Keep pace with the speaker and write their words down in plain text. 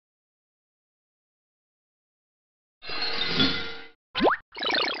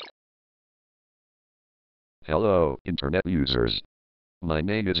Hello, Internet users. My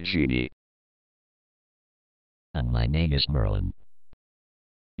name is Genie. And my name is Merlin.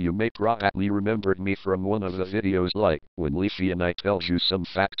 You may probably remembered me from one of the videos like when Leafy and I tells you some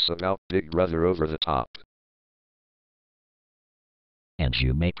facts about Big Brother over the top. And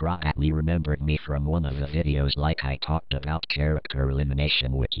you may probably remembered me from one of the videos like I talked about character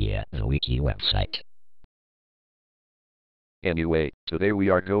elimination wiki at the wiki website. Anyway, today we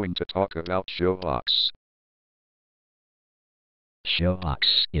are going to talk about Showbox.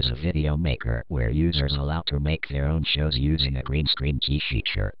 Showbox is a video maker where users are allowed to make their own shows using a green screen key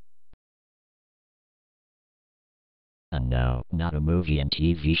feature. And no, not a movie and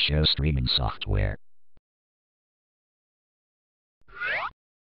TV show streaming software.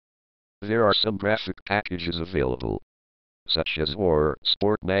 There are some graphic packages available, such as Horror,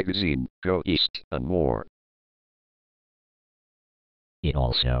 Sport Magazine, Go East, and more. It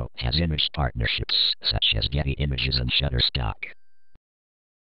also has image partnerships such as Getty Images and Shutterstock.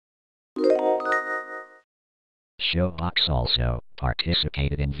 Showbox also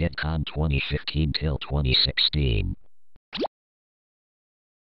participated in VidCon 2015 till 2016.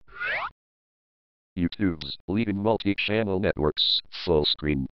 YouTube's leading multi-channel networks, full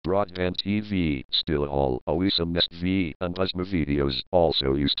screen, broadband TV, still all awesome SV and Husma videos,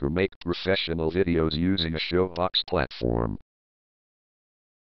 also used to make professional videos using a Showbox platform.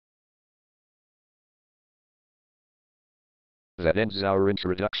 That ends our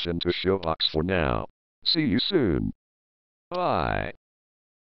introduction to Showbox for now. See you soon. Bye.